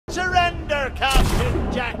Surrender,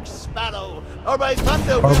 Captain Jack Sparrow, or by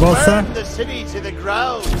thunder we'll Barbossa? burn the city to the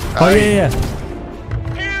ground. Oh yeah.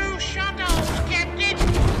 Two shadows, Captain.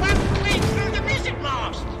 One clean through the mizzen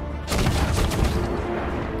mast.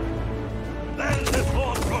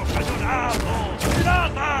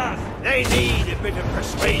 They need a bit of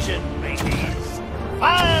persuasion, mateys.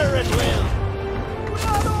 Fire at will.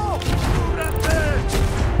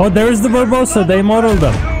 Oh, there is the Barbossa. They modeled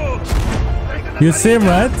them. You see him,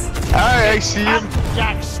 right? I see him.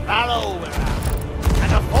 Jack Sparrow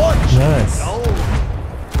and a fortune. Nice. Gold.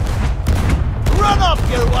 Run up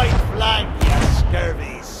your white flag, you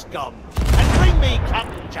scurvy scum, and bring me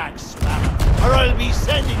Captain Jack Sparrow, or I'll be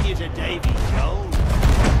sending you to Davy Jones.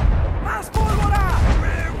 We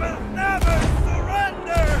will never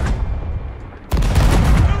surrender!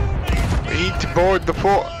 We need to board the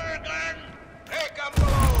fort.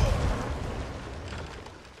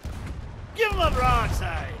 Give him a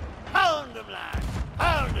broadside! Pound him, lad!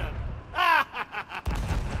 Pound him!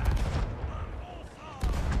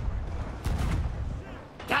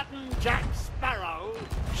 Captain Jack Sparrow!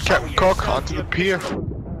 Captain Cook onto the pier.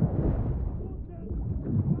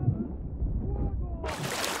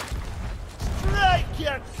 Strike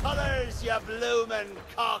your colors, you bloomin'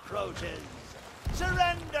 cockroaches!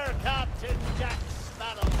 Surrender, Captain Jack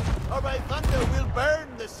Sparrow, or by thunder we'll burn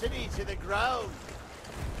the city to the ground!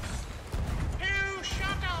 Two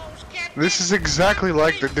shadows, Captain. This is exactly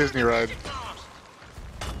like the Disney ride.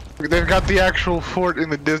 They've got the actual fort in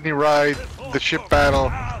the Disney ride, the ship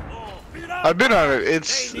battle. I've been on it.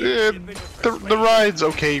 It's the ride's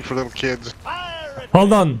okay for little kids.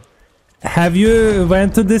 Hold on. Have you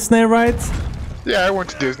went to Disney, right? Yeah, I went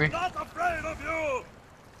to Disney. Not afraid of you!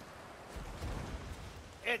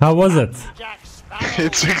 How was it?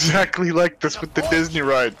 It's exactly like this with the Disney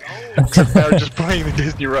ride. Except now just playing the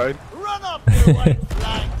Disney ride. Run up your white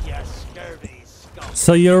flag, you scurvy scum.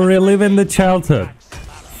 So you're reliving the childhood.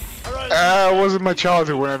 It wasn't my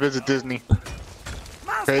childhood when I visit Disney.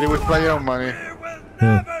 Paid it with my own money. We will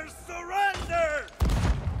never surrender!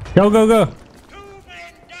 Go, go, go. Two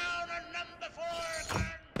men down on number 4.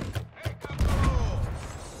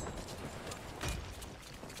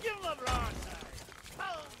 Give him a broadside!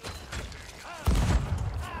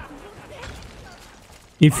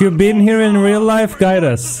 If you've been here in real life, guide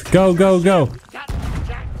us. Go, go, go. Captain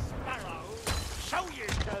Jack Sparrow, show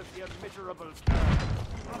yourself, you miserable cur.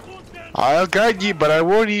 I'll guide you, but I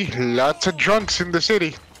warn you, lots of drunks in the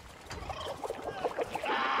city.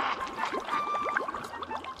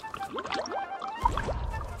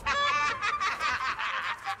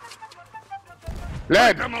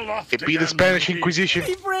 Lad, it be the Spanish Inquisition.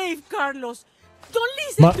 Be brave, Carlos. Don't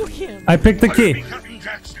listen to him. I picked the key. Captain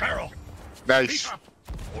Jack Sparrow! Nice. Keep up!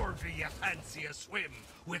 Or do you fancy a swim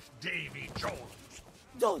with Davy Jones?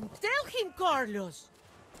 Don't tell him, Carlos.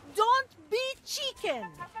 Don't be chicken.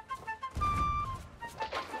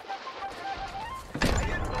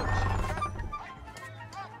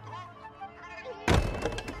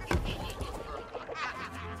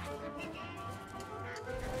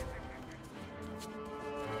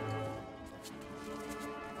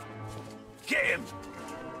 Get him!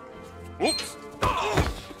 Oops!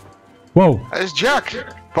 Whoa. That's Jack.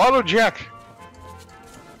 Follow Jack.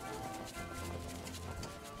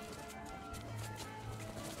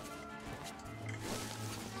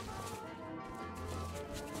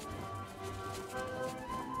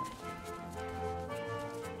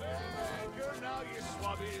 Now, you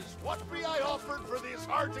swabbies, what be I offered for these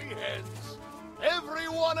hearty hens?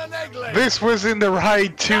 Everyone an egg layer. This was in the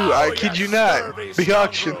ride too, I kid you not. scurvy The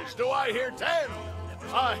auction. scoundrels, do I hear 10?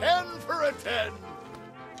 A hen for a 10.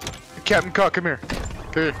 Captain Cock, come here.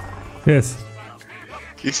 Come here. Yes.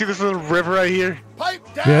 You see this little river right here? Pipe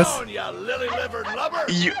down, Yes. you lily-livered lubber.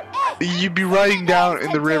 You'd be riding down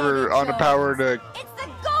in the river on a powered It's the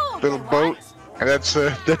gold. little boat, and that's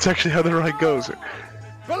actually how the ride goes.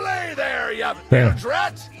 Belay there, you There. bilge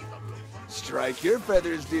rat. Strike your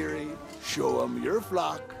feathers, dearie. Show 'em your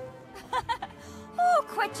flock. Oh,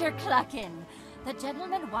 quit your clucking. The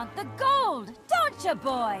gentlemen want the gold, don't you,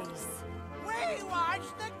 boys? We watch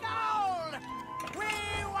the gold.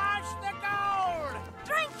 We watch the gold.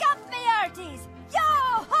 Drink up, me hearties. Yo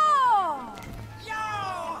ho! Yo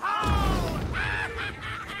ho!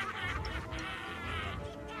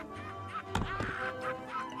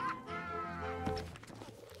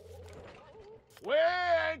 Weigh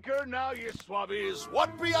anchor now, you swabbies.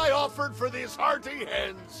 What be I offered for these hearty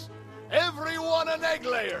hens? Everyone an egg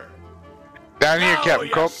layer. Down here, Now, Captain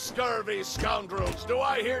you Cook. scurvy scoundrels, do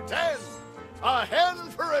I hear 10? A hen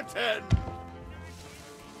for a 10.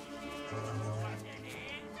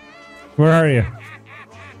 Where are you?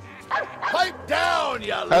 Pipe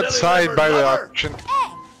you outside lily-livered by the lover. auction.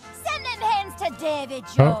 Hey, send them hens to Davy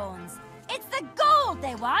Jones. It's the gold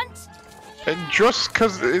they want. And just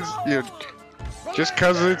cause it's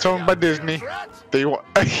owned by Disney, they want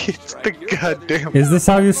it's the goddamn. Is this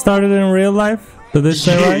how you started in real life? Did this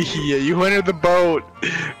say right? Yeah, you enter the boat,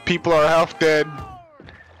 people are half dead.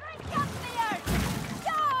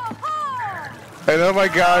 And oh my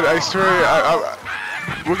god, I swear,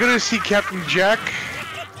 we're gonna see Captain Jack.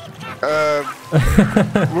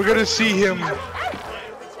 We're gonna see him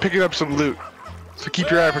picking up some loot. So keep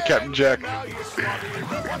your eye for Captain Jack.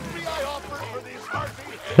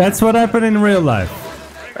 That's what happened in real life.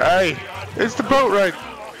 Hey, it's the boat ride.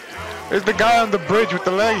 It's the guy on the bridge with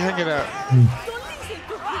the leg hanging out.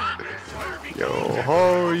 Yo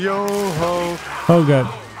ho, yo ho. Oh god.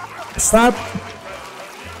 Stop!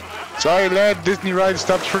 Sorry lad, Disney ride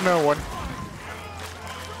stops for no one.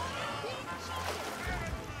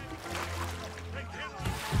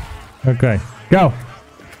 Okay, go!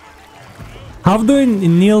 How do you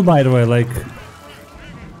kneel, by the way? Like...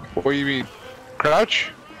 What do you mean?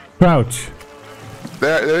 Crouch? Crouch.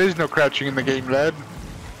 There is no crouching in the game, lad.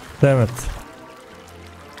 Damn it.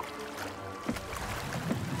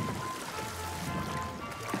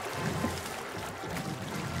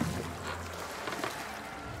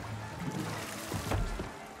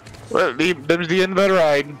 Well, there's the end of the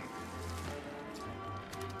ride.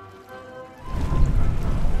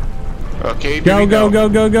 Okay, Go, go, go,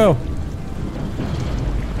 go, go!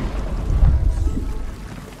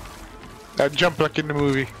 Now jump like in the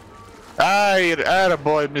movie. Aye,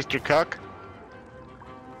 attaboy, Mr. Cock.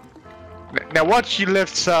 Now watch your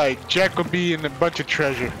left side. Jack will be in a bunch of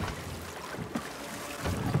treasure.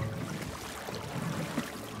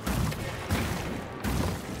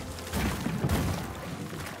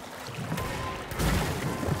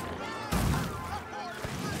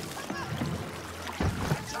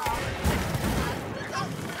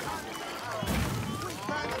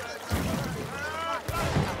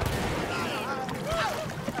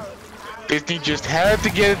 Disney just had to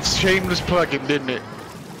get its shameless plug-in, didn't it?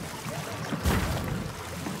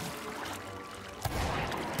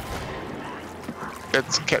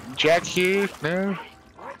 That's Captain Jack here now.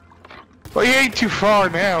 Well, he ain't too far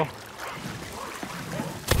now.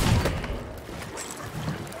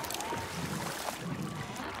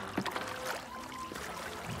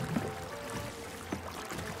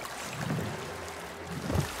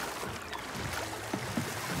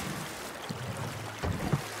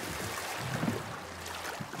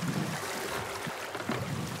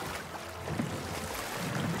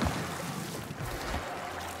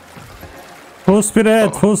 Full speed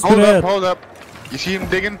ahead, full speed ahead. Hold up. You see him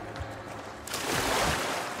digging?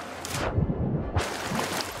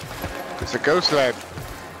 It's a ghost lad.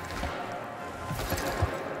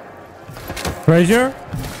 Treasure?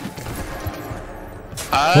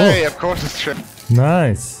 Aye, of course it's true.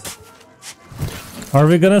 Nice. Are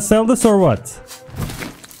we gonna sell this or what?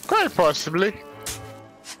 Quite possibly.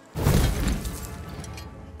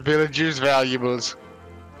 Villagers' valuables.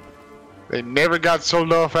 They never got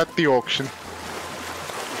sold off at the auction.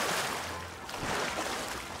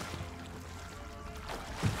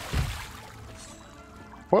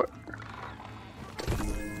 What?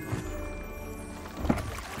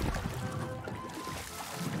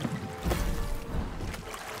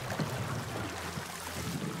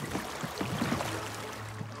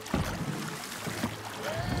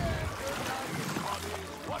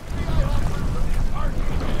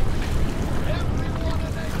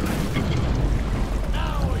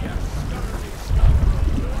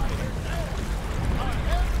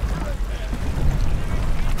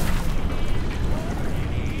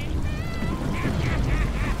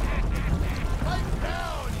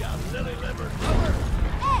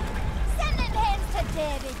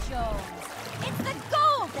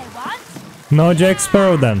 No Jack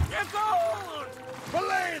Sparrow then.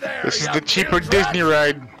 This is the cheaper Disney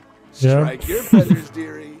ride. Yeah. Strike your feathers,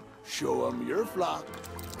 dearie. Show 'em your flock.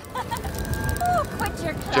 Oh, quit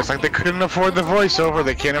your Just like they couldn't afford the voiceover,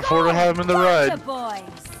 they can't afford to have him in the ride. boys.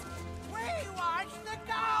 We want the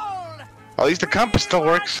gold. At least the compass still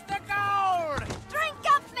works. The gold. Drink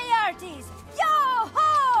up, me hearties. Yo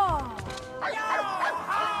ho! Yo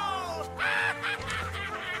ho!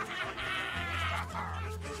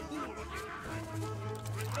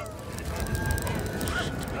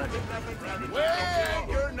 Well,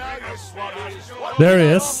 you're now your swabbies. What There he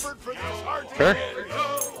we is. offered for this heart Huh?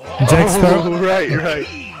 Jack Sparrow. Oh, right, right.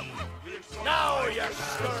 Now, you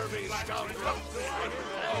scurvy scoundrel.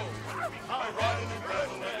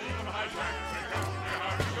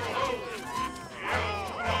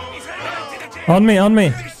 On me, on me.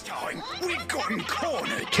 This time, we've got him caught.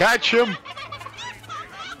 catch him.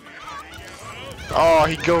 Oh,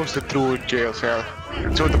 he goes to through a jail cell.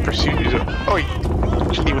 That's what the procedures are. Oh,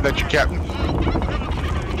 just leave it at your captain.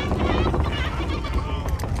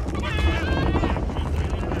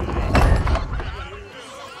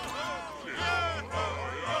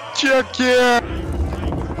 Check yeah.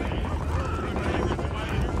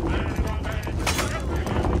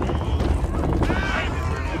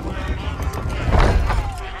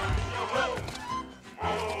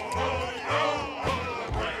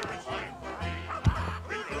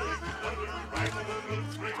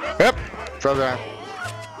 Yep, fell down.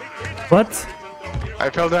 What? I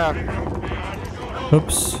fell down.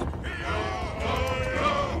 Oops.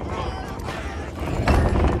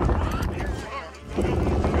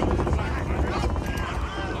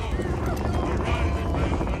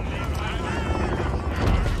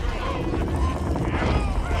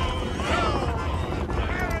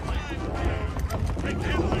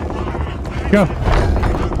 Go.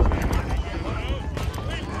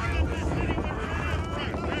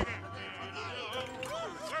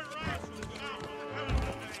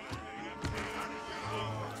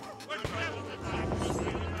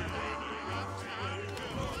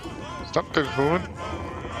 Something's moving.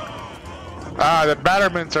 Ah, the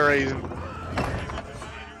batterments are raising.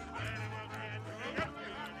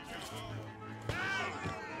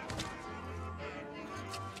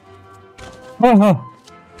 Oh,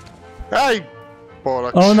 Hey,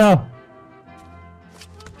 bollocks. oh no.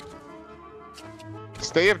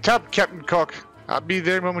 Stay up top, Captain Cook. I'll be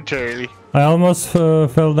there momentarily. I almost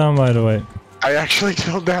fell down, by the way. I actually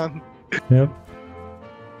fell down. Yep.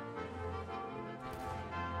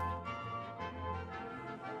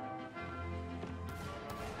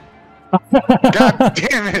 God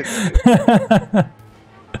damn it!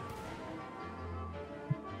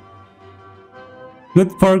 Good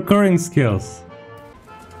parkouring skills.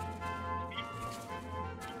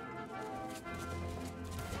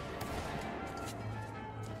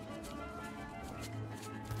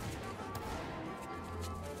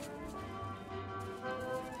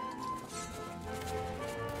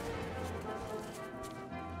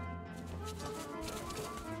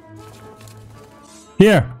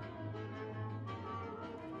 Here.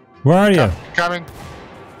 Where are you? Coming.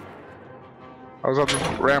 I was on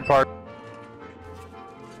the rampart.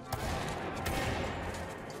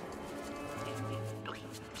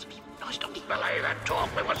 Belay that talk.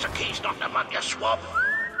 What's the keys not among your swamp?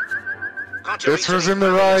 This was in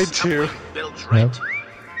the ride too. Builds Yep. right.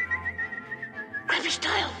 Grab his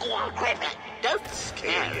tail. Go on, grab it. Don't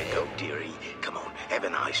scare Here you go, dearie. Come on, have a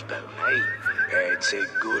nice bone, eh? That's a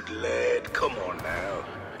good lad. Come on now.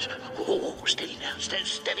 Oh, steady now.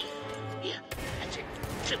 Steady. Here, that's it.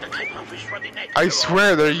 Set the cable over his running neck. I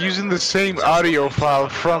swear they're using the same audio file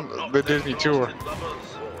from the Disney tour. Oh,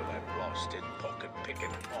 that blasted pocket-picking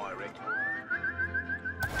pirate.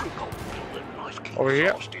 Oh,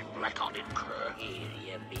 yeah. Black-hearted cur. Here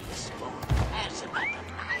you be, sport. Have some of the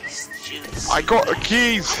nice juice. I got the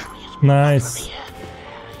keys. Nice. Easy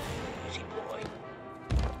boy.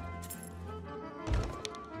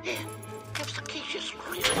 Here, gives the keys just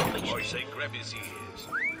screaming over you. I say grab his ears.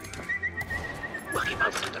 Work him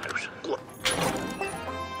over to the nose. Good.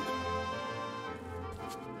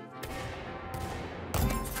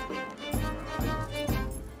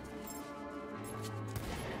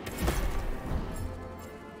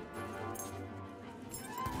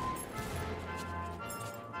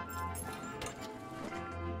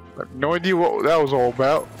 I have no idea what that was all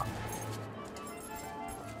about.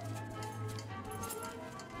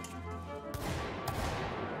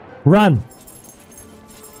 Run.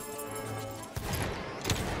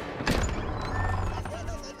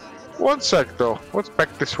 One sec though. What's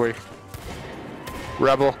back this way?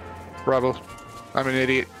 Rebel. I'm an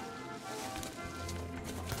idiot.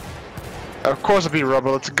 Of course I'll be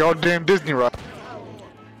rebel. It's a goddamn Disney ride.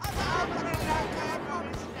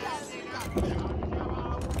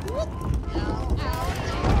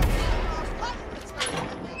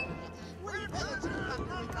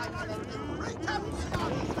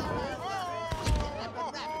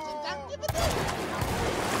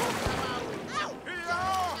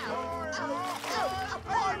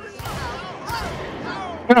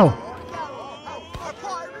 No.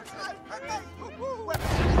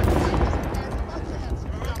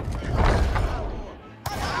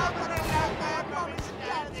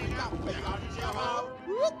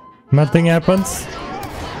 Nothing happens.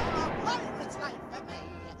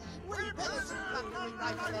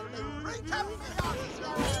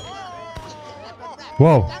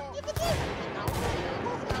 Whoa.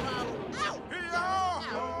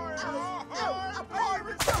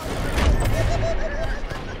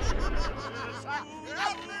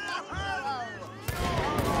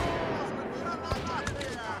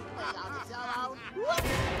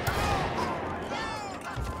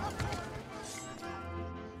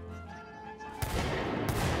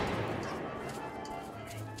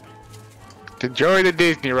 Enjoy the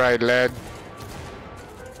Disney ride, lad.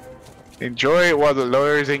 Enjoy it while the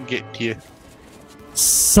lawyers ain't get to you.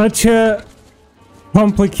 Such a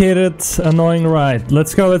complicated, annoying ride.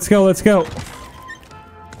 Let's go, let's go, let's go.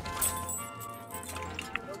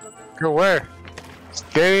 Go where?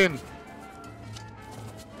 Stay in.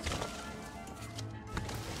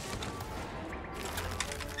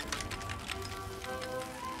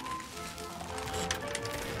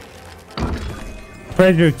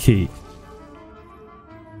 Treasure key.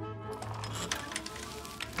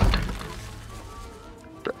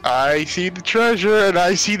 I see the treasure and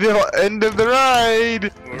I see the end of the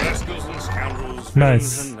ride. Rascals and scoundrels,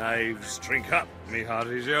 Nice. villains and knaves, drink up, me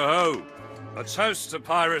hearties, yo-ho. A toast to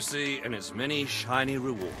piracy and its many shiny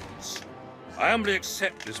rewards. I humbly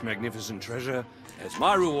accept this magnificent treasure as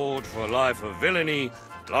my reward for a life of villainy,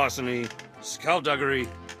 larceny, skullduggery,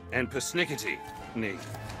 and persnickety.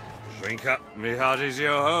 Drink up, me hearties,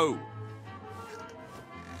 yo-ho.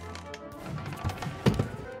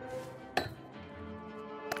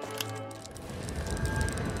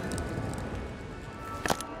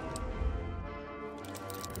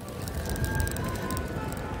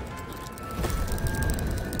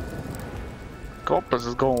 Compass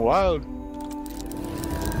is going wild.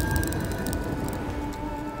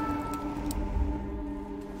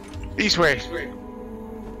 East way.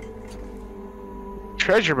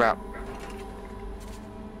 Treasure map.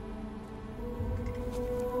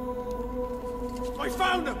 I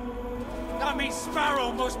found him! That means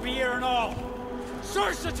Sparrow must be here and all.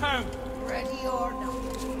 Search the town! Ready or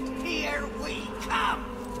not, here we come.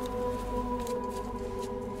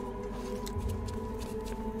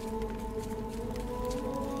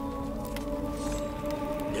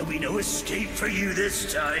 There'll be no escape for you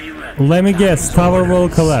this time. Let me guess, tower will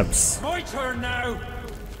collapse. My turn now!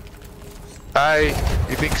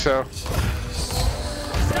 You think so?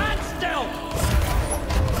 Stand still!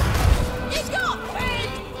 You got me!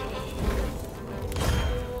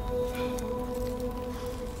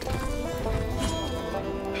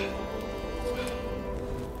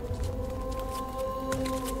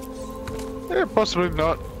 Yeah, possibly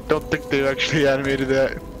not. Don't think they actually animated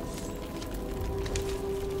that.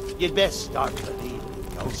 You'd best start believing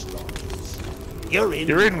those stories. You're in.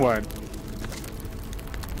 You're in one.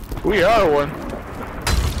 We are one.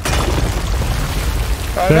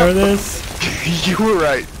 There it is. You were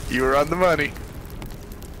right. You were on the money.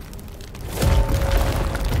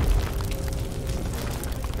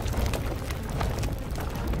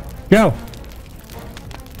 Go.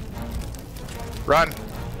 Run.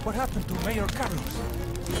 What happened to Mayor Carlos?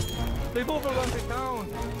 They've overrun the town.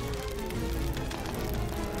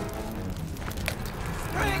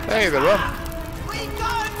 Hey, they're up. We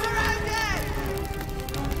got him surrounded!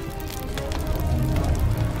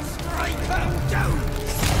 Strike him down!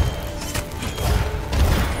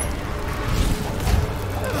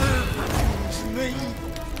 It's me!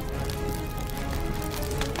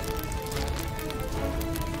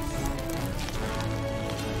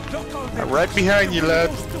 I'm right behind you, lad.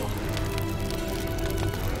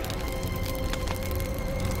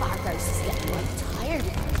 Barbar's is getting quite tired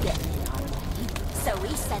of getting in our way, so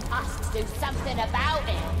he sent us to do something about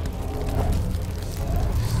it.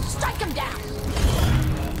 Strike him down!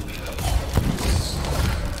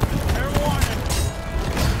 Fair warning.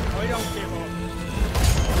 I don't give up.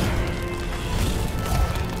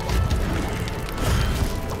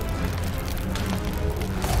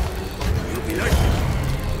 You'll be like.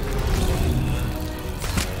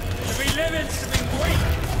 To be living, to be weak.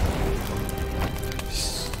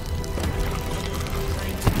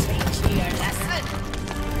 Trying to teach you your lesson.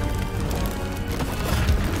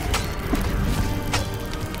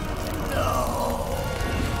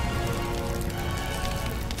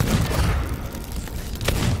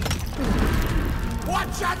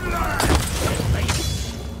 Watch and learn!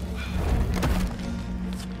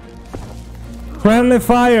 Friendly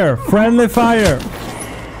fire! Friendly fire!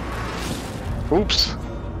 Oops.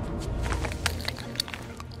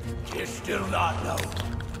 You still not know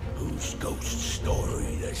whose ghost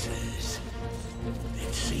story this is.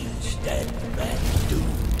 It seems dead men do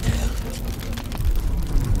tell.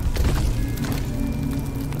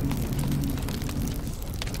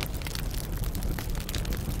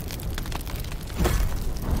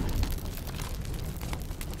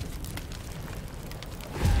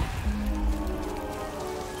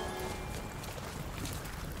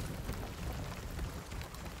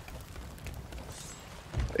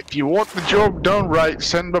 If you want the job done right,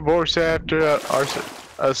 send Barbosa after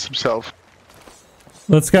us himself.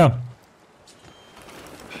 Let's go.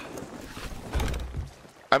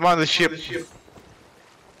 I'm on the ship.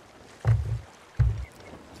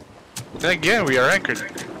 And again, we are anchored.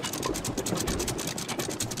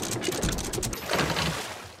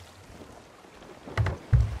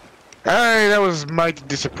 Alright, that was mighty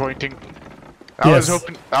disappointing.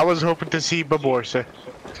 I was hoping to see Baborsa.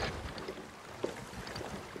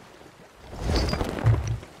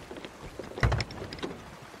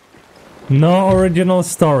 No original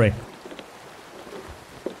story.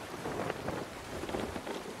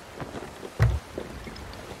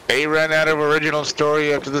 They ran out of original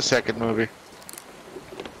story after the second movie.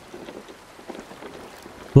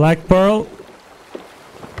 Black Pearl?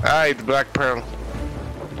 Aye, the Black Pearl.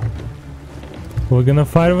 We're gonna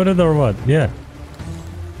fight with it or what? Yeah.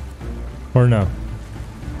 Or no?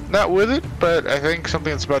 Not with it, but I think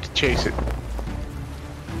something's about to chase it.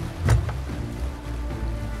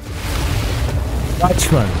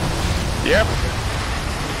 Dutchman. Yep.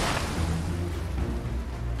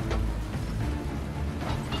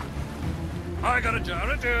 I got a jar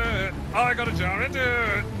of dirt. I got a jar of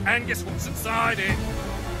dirt. And guess what's inside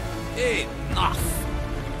it? Enough.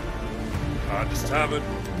 Can't disturb it.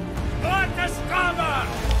 Not discover!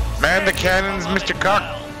 Man the cannons, Mr. Cock.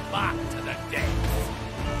 Back to the deck.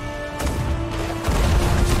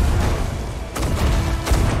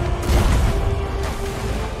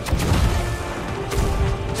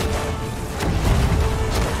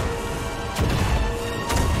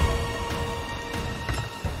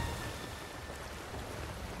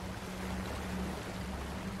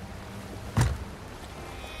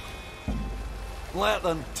 Let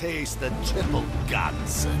them taste the triple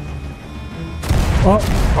guns. Oh,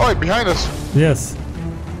 Oh, behind us. yes.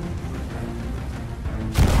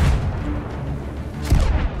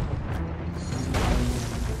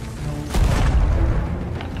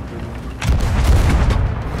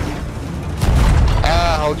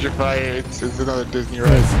 Ah, hold your fire. It's another Disney ride.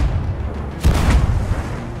 Yes.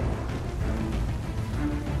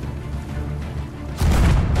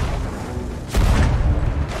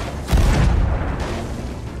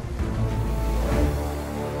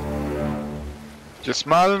 Just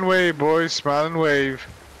smile and wave, boys. Smile and wave.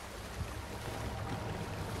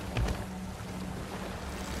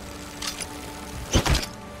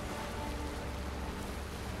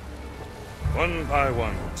 One by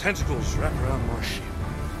one, tentacles wrap around my ship.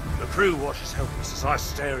 The crew watches helpless as I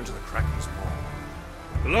stare into the kraken's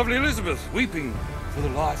maw. The lovely Elizabeth weeping for the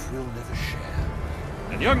life we'll never share.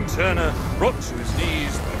 And young Turner brought to his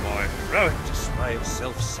knees by my heroic display of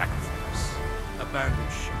self-sacrifice.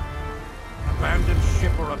 Abandoned ship. Abandoned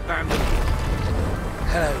ship or abandoned...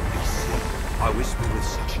 Hello, Lucy. I whisper with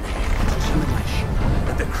such determination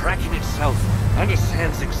that the kraken itself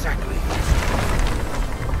understands exactly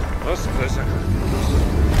I suppose I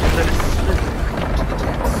could let it slither back into the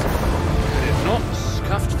depths, had it not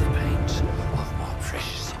scuffed the paint of my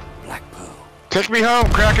precious black pearl. Take me home,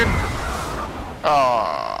 Kraken.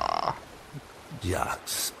 Ah. Jack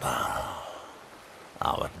Sparrow.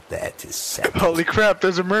 Our debt is settled. Holy crap!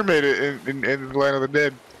 There's a mermaid in the Land of the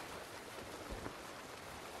Dead.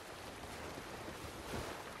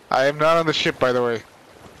 I am not on the ship, by the way.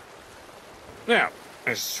 Now,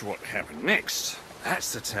 as to what happened next,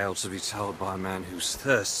 that's the tale to be told by a man whose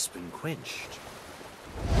thirst's been quenched.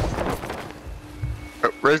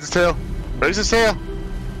 Oh, raise the sail. Raise the sail.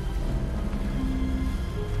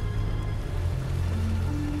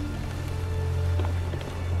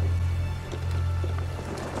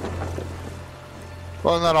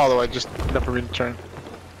 Well, not all the way, just enough for me to turn.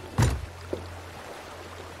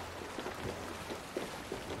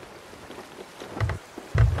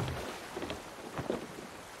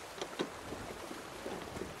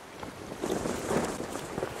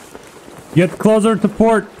 Get closer to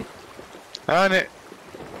port. On it.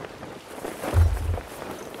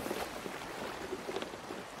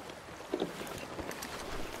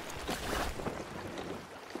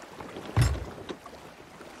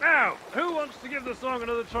 Now, who wants to give the song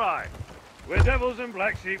another try? We're devils and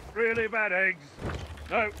black sheep, really bad eggs.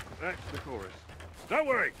 No, that's the chorus. Don't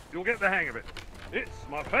worry, you'll get the hang of it. It's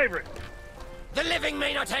my favorite. The living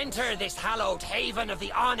may not enter this hallowed haven of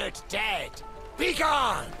the honored dead. Be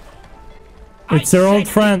gone! It's their old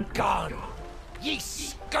friend. Gone, ye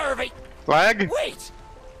scurvy. Flag? Wait,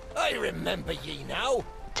 I remember ye now.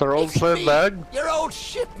 It's our old It's friend me, Lag? your old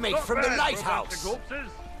shipmate Not from the bad for a bunch lighthouse. of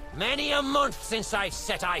corpses. Many a month since I've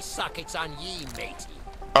set eye sockets on ye, matey.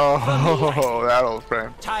 Oh, that old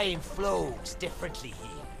friend. Time flows differently here.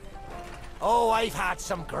 Oh, I've had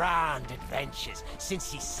some grand adventures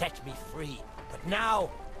since he set me free. But now,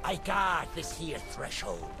 I guard this here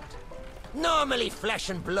threshold. Normally flesh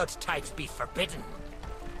and blood types be forbidden.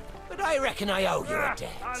 But I reckon I owe you a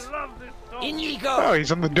debt. I love this song. In ye go! Oh,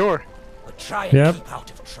 he's on the door. but try and keep out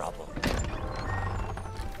of trouble.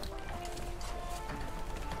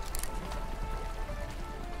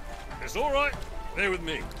 It's all right. They're with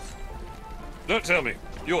me. Don't tell me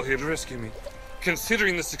you're here to rescue me.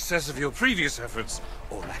 Considering the success of your previous efforts,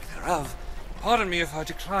 or lack thereof, pardon me if I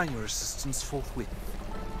decline your assistance forthwith.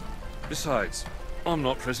 Besides, I'm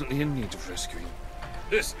not presently in need of rescuing.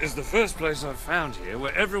 This is the first place I've found here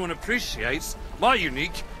where everyone appreciates my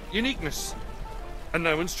uniqueness. And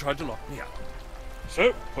no one's tried to lock me up.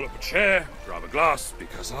 So, pull up a chair, grab a glass,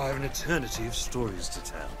 because I have an eternity of stories to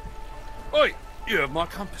tell. Oi, you have my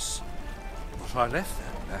compass. But I left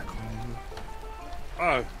that back on you.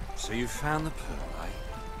 Oh, so you found the pearl, eh?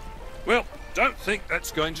 Well, don't think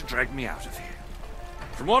that's going to drag me out of here.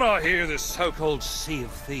 From what I hear, this so-called Sea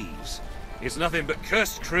of Thieves is nothing but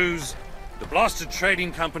cursed crews, the blasted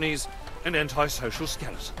trading companies, and antisocial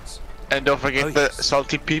skeletons. And don't forget the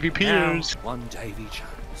salty PvPers. Now, one Davy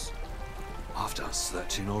Jones. I've done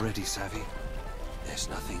 13 already, Savvy. There's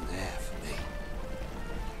nothing there for me.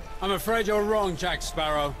 I'm afraid you're wrong, Jack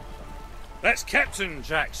Sparrow. That's Captain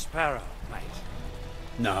Jack Sparrow, mate.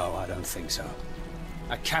 No, I don't think so.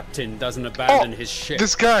 A captain doesn't abandon his ship.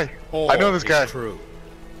 This guy. I know this guy. Crew.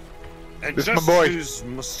 And this is just my boy. whose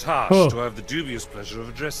moustache do I have the dubious pleasure of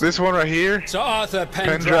addressing? This one right here. Sir Arthur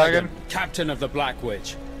Pendragon, captain of the Black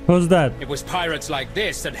Witch. Who's that? It was pirates like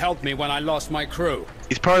this that helped me when I lost my crew.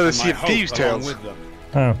 He's part of the And Sea my of Thieves hope along tales. with them.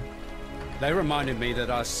 Oh. They reminded me that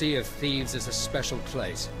our Sea of Thieves is a special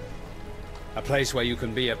place. A place where you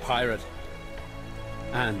can be a pirate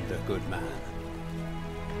and a good man.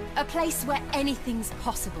 A place where anything's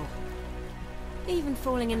possible. Even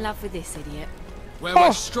falling in love with this idiot. Where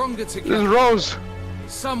we're stronger together. This is Rose.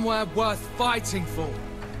 Somewhere worth fighting for.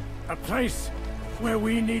 A place where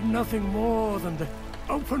we need nothing more than the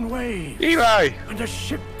open waves. Eli! And a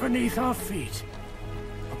ship beneath our feet.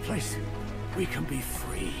 A place we can be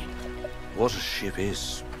free. What a ship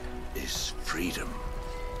is freedom.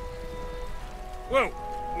 Well,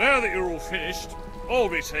 now that you're all finished, I'll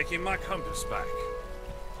be taking my compass back.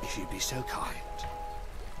 If you'd be so kind.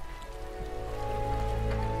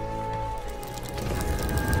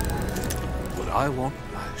 What I want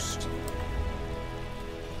most.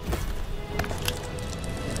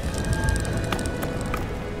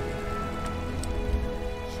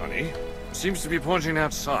 Sonny, seems to be pointing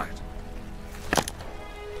outside.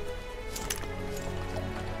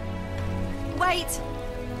 Wait!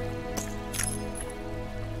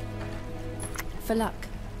 For luck.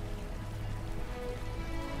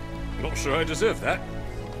 Not sure I deserve that.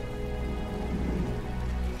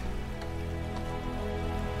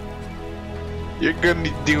 You're gonna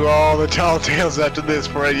need to do all the tall tales after this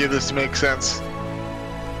for any of this to make sense.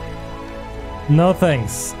 No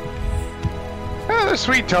thanks. Ah, they're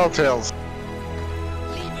sweet tall tales.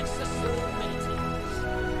 Leave it to soon, mateys.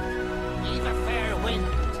 Leave a fair wind.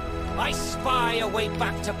 I spy a way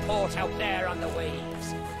back to port out there on the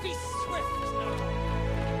waves. Be swift now.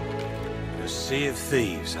 The Sea of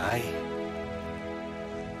Thieves, eh?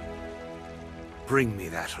 Bring me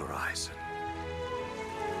that horizon.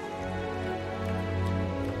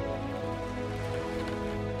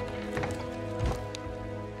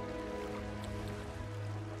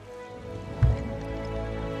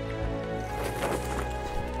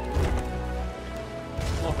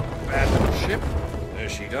 Not a bad little ship, though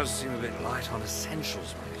she does seem a bit light on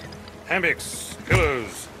essentials, mate. Hammocks,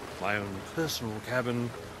 pillows, my own personal cabin.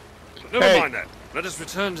 But never mind that. Let us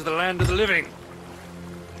return to the land of the living.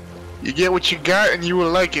 You get what you got and you will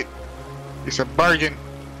like it. It's a bargain.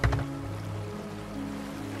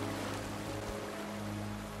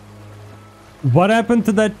 What happened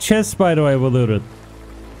to that chest, by the way, we looted?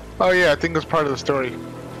 Oh yeah, I think that's part of the story.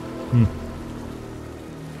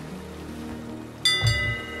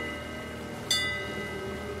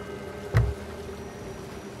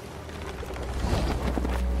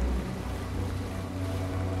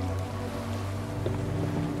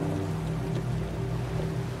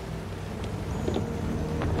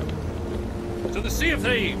 To the Sea of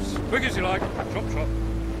Thieves! Quick as you like. Chop, chop.